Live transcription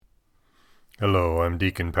Hello, I'm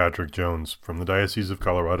Deacon Patrick Jones from the Diocese of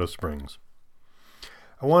Colorado Springs.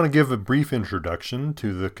 I want to give a brief introduction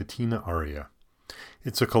to the Catena Aurea.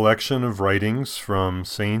 It's a collection of writings from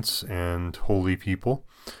saints and holy people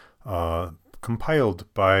compiled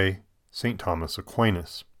by St. Thomas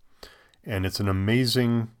Aquinas, and it's an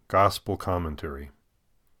amazing gospel commentary.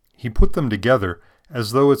 He put them together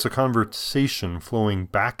as though it's a conversation flowing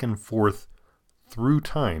back and forth through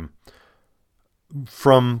time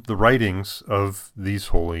from the writings of these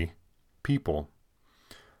holy people.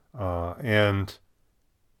 And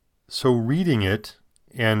so reading it,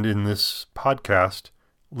 and in this podcast,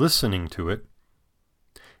 listening to it,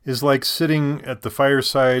 is like sitting at the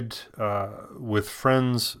fireside with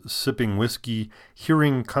friends, sipping whiskey,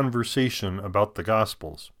 hearing conversation about the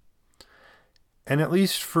Gospels. And at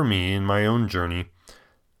least for me, in my own journey,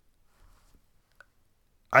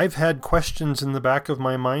 I've had questions in the back of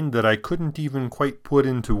my mind that I couldn't even quite put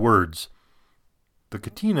into words. The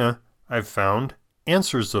Catena, I've found,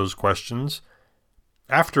 answers those questions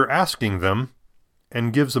after asking them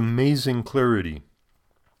and gives amazing clarity.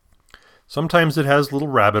 Sometimes it has little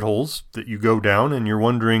rabbit holes that you go down and you're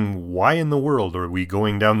wondering, why in the world are we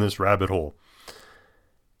going down this rabbit hole?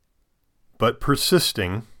 But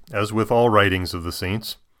persisting, as with all writings of the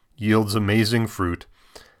saints, yields amazing fruit,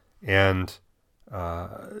 and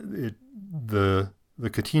the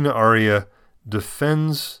Catena Aurea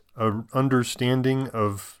defends an understanding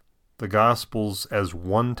of the Gospels as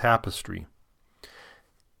one tapestry.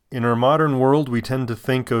 In our modern world, we tend to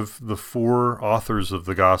think of the four authors of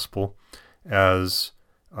the Gospel as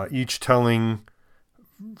each telling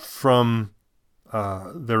from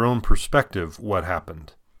their own perspective what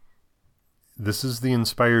happened. This is the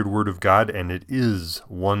inspired Word of God, and it is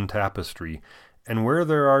one tapestry. And where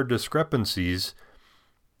there are discrepancies,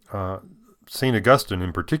 St. Augustine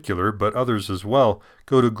in particular, but others as well,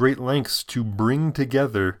 go to great lengths to bring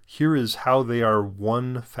together, here is how they are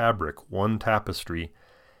one fabric, one tapestry,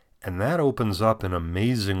 and that opens up an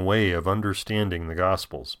amazing way of understanding the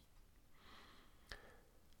Gospels.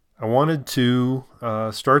 I wanted to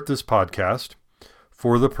start this podcast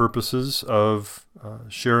for the purposes of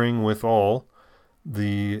sharing with all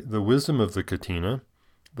the wisdom of the Catena.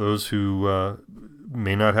 Those who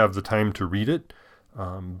may not have the time to read it,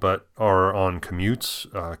 but are on commutes,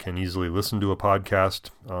 can easily listen to a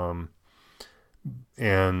podcast,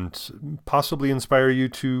 and possibly inspire you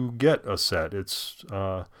to get a set.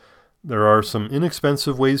 There are some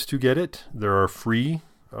inexpensive ways to get it. There are free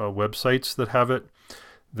websites that have it.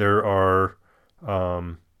 There are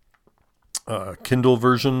Kindle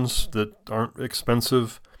versions that aren't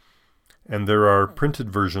expensive, and there are printed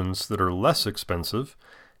versions that are less expensive.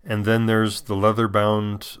 And then there's the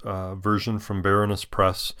leather-bound version from Baroness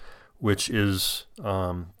Press, which is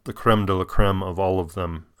the creme de la creme of all of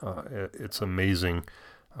them. It's amazing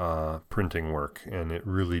printing work, and it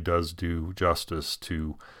really does do justice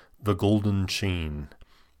to the golden chain,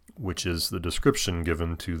 which is the description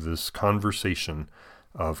given to this conversation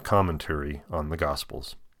of commentary on the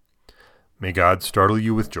Gospels. May God startle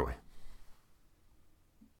you with joy.